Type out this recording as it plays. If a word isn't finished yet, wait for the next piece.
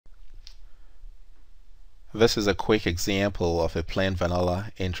This is a quick example of a plain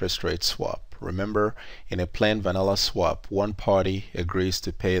vanilla interest rate swap. Remember, in a plain vanilla swap, one party agrees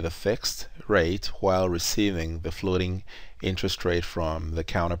to pay the fixed rate while receiving the floating interest rate from the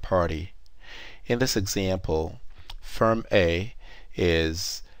counterparty. In this example, firm A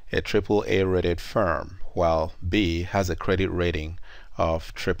is a AAA rated firm, while B has a credit rating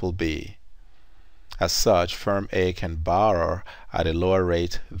of BBB. As such, firm A can borrow at a lower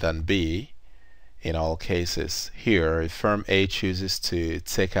rate than B in all cases. Here, if firm A chooses to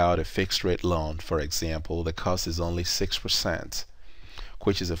take out a fixed rate loan, for example, the cost is only 6%,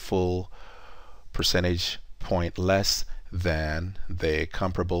 which is a full percentage point less than the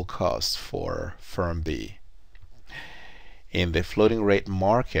comparable cost for firm B. In the floating rate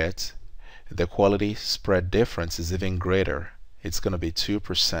market, the quality spread difference is even greater. It's going to be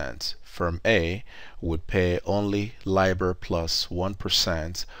 2%. Firm A would pay only LIBOR plus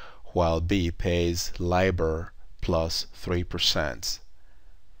 1%, while B pays LIBOR plus 3%.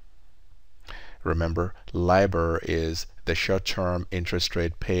 Remember, LIBOR is the short-term interest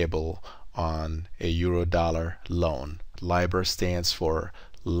rate payable on a euro-dollar loan. LIBOR stands for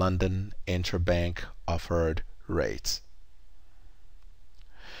London Interbank Offered Rate.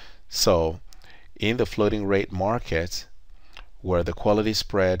 So, in the floating rate market, where the quality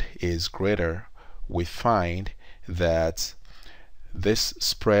spread is greater, we find that this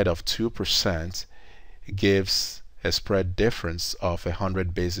spread of 2% gives a spread difference of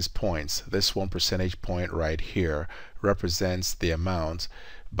 100 basis points. This 1 percentage point right here represents the amount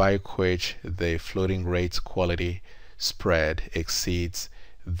by which the floating rate quality spread exceeds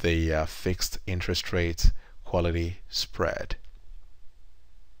the fixed interest rate quality spread.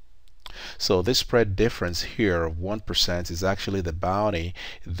 So this spread difference here of 1% is actually the bounty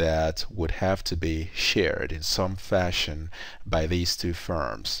that would have to be shared in some fashion by these two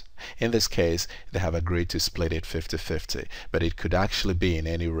firms. In this case, they have agreed to split it 50-50, but it could actually be in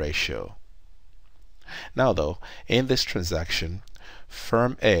any ratio. Now though, in this transaction,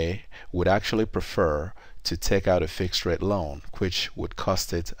 firm A would actually prefer to take out a fixed rate loan, which would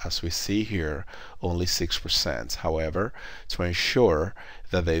cost it, as we see here, only 6%. However, to ensure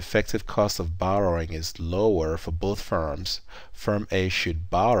that the effective cost of borrowing is lower for both firms, firm A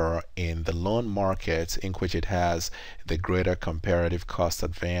should borrow in the loan market in which it has the greater comparative cost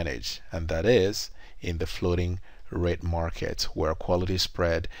advantage, and that is in the floating rate market, where quality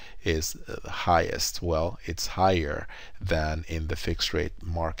spread is highest. Well, it's higher than in the fixed rate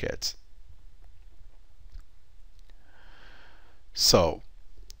market. So,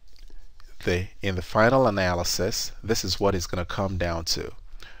 in the final analysis, this is what it's going to come down to.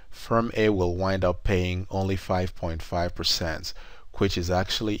 Firm A will wind up paying only 5.5%, which is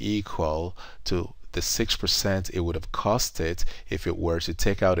actually equal to the 6% it would have cost it if it were to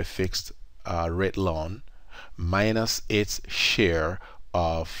take out a fixed rate loan, minus its share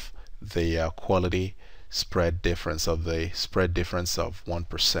of the quality spread difference of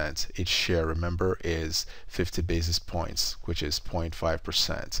 1%. Its share, remember, is 50 basis points, which is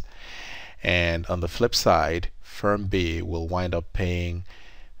 0.5%. And on the flip side, firm B will wind up paying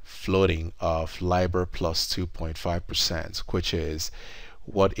floating of LIBOR plus 2.5%, which is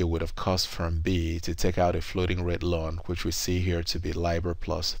what it would have cost firm B to take out a floating rate loan, which we see here to be LIBOR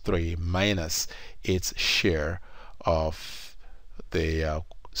plus 3 minus its share of the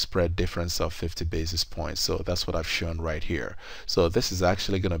spread difference of 50 basis points. So that's what I've shown right here. So this is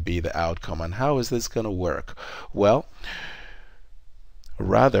actually going to be the outcome. And how is this going to work? Well,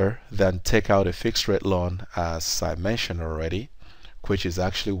 rather than take out a fixed rate loan, as I mentioned already, which is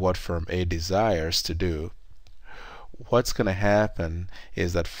actually what firm A desires to do, what's going to happen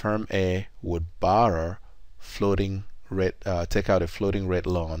is that firm A would borrow floating rate, take out a floating rate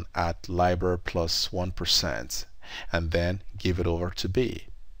loan at LIBOR plus 1%, and then give it over to B.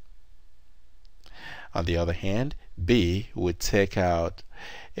 On the other hand, B would take out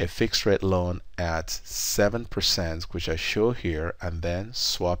a fixed rate loan at 7%, which I show here, and then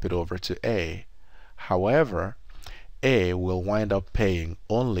swap it over to A. However, A will wind up paying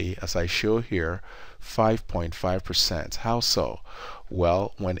only, as I show here, 5.5%. How so?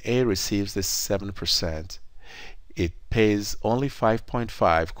 Well, when A receives this 7%, it pays only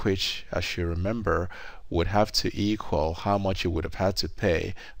 5.5, which, as you remember, would have to equal how much it would have had to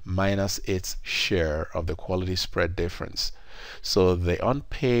pay minus its share of the quality spread difference. So the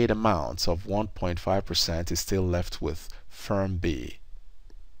unpaid amount of 1.5% is still left with firm B.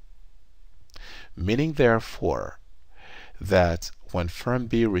 Meaning, therefore, that when firm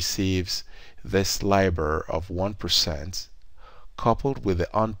B receives this LIBOR of 1%, coupled with the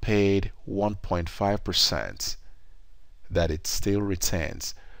unpaid 1.5% that it still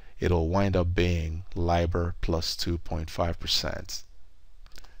retains, it'll wind up being LIBOR plus 2.5%.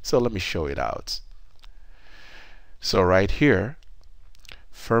 So let me show it out. So right here,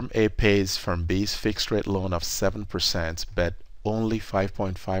 Firm A pays Firm B's fixed rate loan of 7%, but only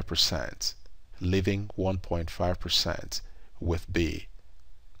 5.5%, leaving 1.5% with B.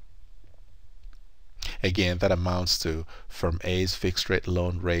 Again, that amounts to Firm A's fixed rate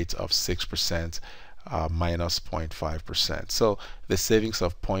loan rate of 6% minus 0.5%. So the savings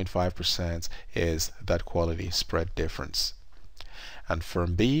of 0.5% is that quality spread difference. And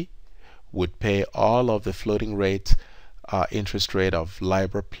Firm B would pay all of the floating rate interest rate of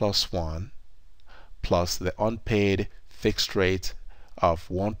LIBOR plus 1 plus the unpaid fixed rate of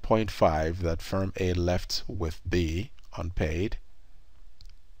 1.5 that Firm A left with B unpaid,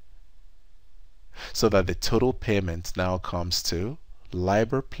 so that the total payment now comes to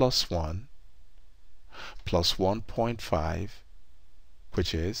LIBOR plus 1 plus 1.5,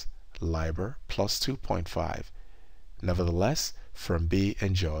 which is LIBOR plus 2.5. Nevertheless, Firm B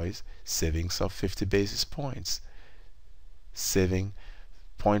enjoys savings of 50 basis points, saving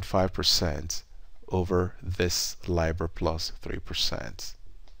 0.5% over this LIBOR plus 3%.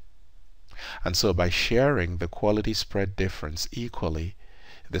 And so by sharing the quality spread difference equally,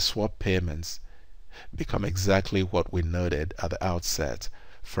 the swap payments become exactly what we noted at the outset.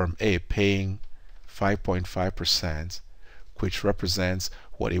 Firm A paying 5.5%, which represents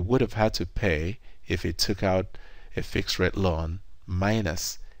what it would have had to pay if it took out a fixed rate loan,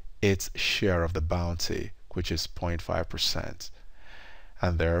 minus its share of the bounty, which is 0.5%.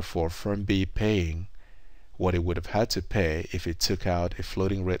 And therefore Firm B paying what it would have had to pay if it took out a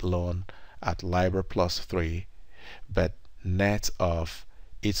floating rate loan at LIBOR plus 3, but net of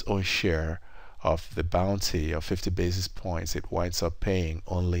its own share of the bounty of 50 basis points, it winds up paying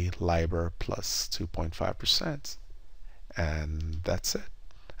only LIBOR plus 2.5%. And that's it.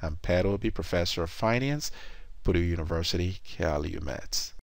 I'm Pat Obi, Professor of Finance, Purdue University, Calumet.